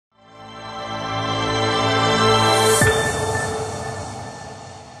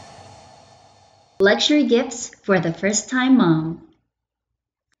Luxury gifts for the first-time mom.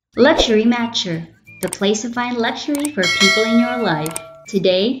 Luxury Matcher, the place to find luxury for people in your life.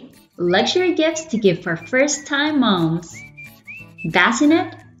 Today, luxury gifts to give for first-time moms.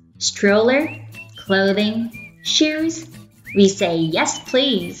 Bassinet, stroller, clothing, shoes. We say yes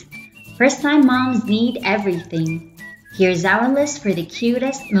please. First-time moms need everything. Here's our list for the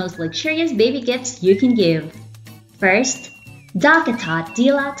cutest, most luxurious baby gifts you can give. First, Dockatot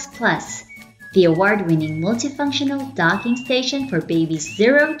Deluxe Plus, the award-winning multifunctional docking station for babies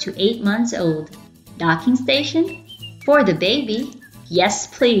 0 to 8 months old. Docking station? For the baby? Yes,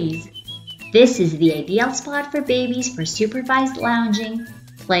 please. This is the ideal spot for babies for supervised lounging,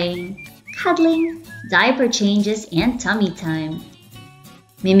 playing, cuddling, diaper changes, and tummy time.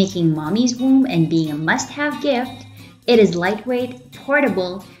 Mimicking mommy's womb and being a must-have gift, it is lightweight,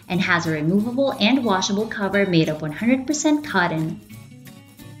 portable, and has a removable and washable cover made of 100% cotton.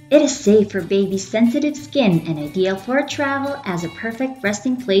 It is safe for baby's sensitive skin and ideal for travel as a perfect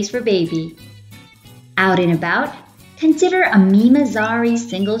resting place for baby. Out and about, consider a Mimazari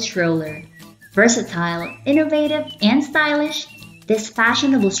single stroller. Versatile, innovative, and stylish, this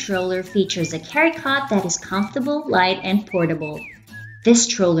fashionable stroller features a carry cot that is comfortable, light, and portable. This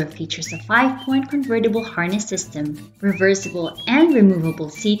stroller features a 5-point convertible harness system, reversible and removable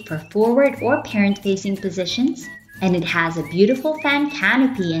seat for forward or parent-facing positions, and it has a beautiful fan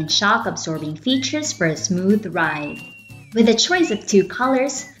canopy and shock-absorbing features for a smooth ride. With a choice of 2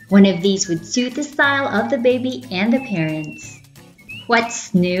 colors, one of these would suit the style of the baby and the parents.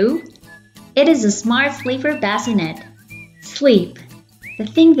 What's new? It is a smart sleeper bassinet. Sleep, the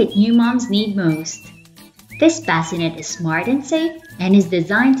thing that new moms need most. This bassinet is smart and safe and is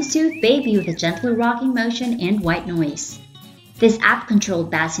designed to soothe baby with a gentle rocking motion and white noise. This app-controlled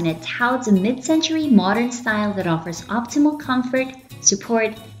bassinet touts a mid-century modern style that offers optimal comfort,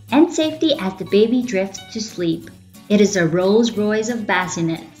 support, and safety as the baby drifts to sleep. It is a Rolls-Royce of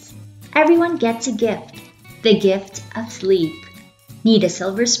bassinets. Everyone gets a gift, the gift of sleep. Need a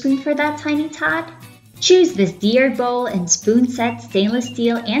silver spoon for that tiny tot? Choose this deer bowl and spoon set stainless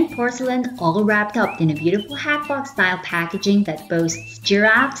steel and porcelain all wrapped up in a beautiful hatbox style packaging that boasts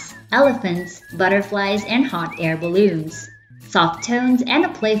giraffes, elephants, butterflies, and hot air balloons. Soft tones and a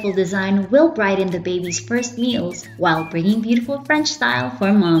playful design will brighten the baby's first meals while bringing beautiful French style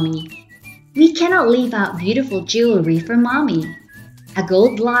for mommy. We cannot leave out beautiful jewelry for mommy. A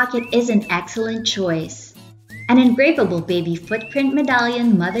gold locket is an excellent choice. An engravable baby footprint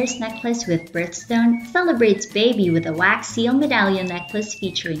medallion mother's necklace with birthstone celebrates baby with a wax seal medallion necklace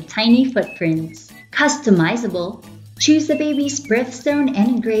featuring tiny footprints. Customizable, choose the baby's birthstone and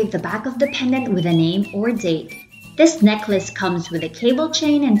engrave the back of the pendant with a name or date. This necklace comes with a cable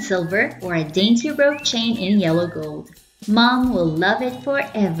chain in silver or a dainty rope chain in yellow gold. Mom will love it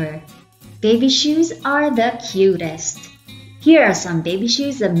forever. Baby shoes are the cutest. Here are some baby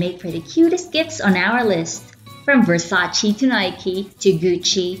shoes that make for the cutest gifts on our list. From Versace to Nike, to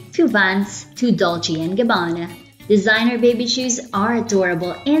Gucci, to Vans, to Dolce & Gabbana. Designer baby shoes are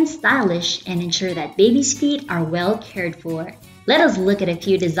adorable and stylish and ensure that baby's feet are well cared for. Let us look at a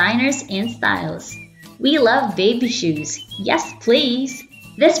few designers and styles. We love baby shoes. Yes, please!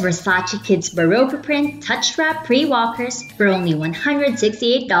 This Versace Kids Baroque print touch wrap pre-walkers for only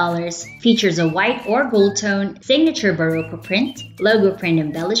 $168 features a white or gold tone signature Baroque print, logo print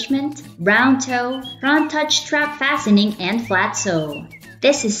embellishment, round toe, front touch strap fastening, and flat sole.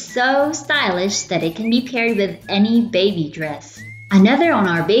 This is so stylish that it can be paired with any baby dress. Another on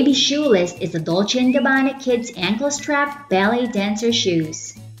our baby shoe list is the Dolce & Gabbana Kids ankle strap ballet dancer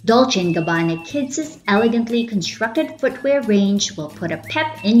shoes. Dolce & Gabbana Kids' elegantly constructed footwear range will put a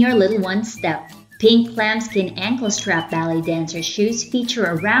pep in your little one's step. Pink lambskin ankle strap ballet dancer shoes feature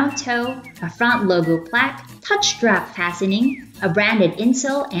a round toe, a front logo plaque, touch strap fastening, a branded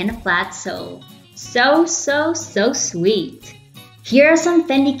insole, and a flat sole. So sweet! Here are some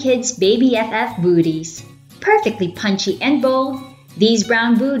Fendi Kids Baby FF booties. Perfectly punchy and bold, these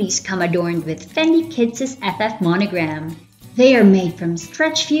brown booties come adorned with Fendi Kids' FF monogram. They are made from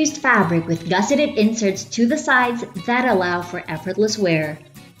stretch-fused fabric with gusseted inserts to the sides that allow for effortless wear.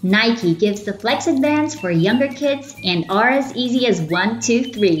 Nike gives the flexed bands for younger kids and are as easy as 1,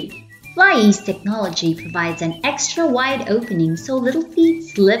 2, 3. FlyEase technology provides an extra wide opening so little feet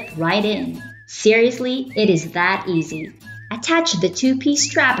slip right in. Seriously, it is that easy. Attach the 2-piece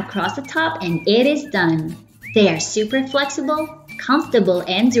strap across the top and it is done. They are super flexible, comfortable,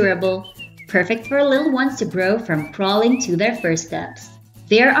 and durable. Perfect for little ones to grow from crawling to their first steps.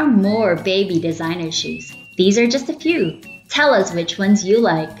 There are more baby designer shoes. These are just a few. Tell us which ones you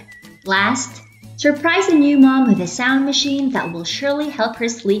like. Last, Surprise a new mom with a sound machine that will surely help her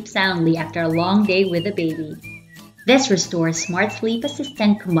sleep soundly after a long day with a baby. This Restore Smart Sleep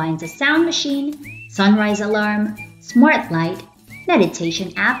Assistant combines a sound machine, sunrise alarm, smart light,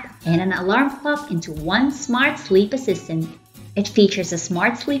 meditation app, and an alarm clock into one smart sleep assistant. It features a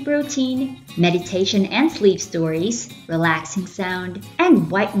smart sleep routine, meditation and sleep stories, relaxing sound, and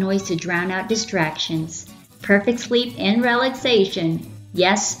white noise to drown out distractions. Perfect sleep and relaxation.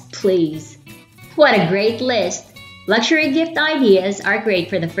 Yes, please. What a great list! Luxury gift ideas are great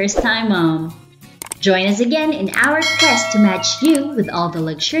for the first-time mom. Join us again in our quest to match you with all the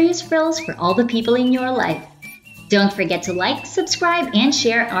luxurious frills for all the people in your life. Don't forget to like, subscribe, and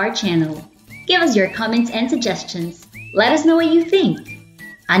share our channel. Give us your comments and suggestions. Let us know what you think.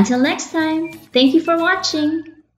 Until next time, thank you for watching.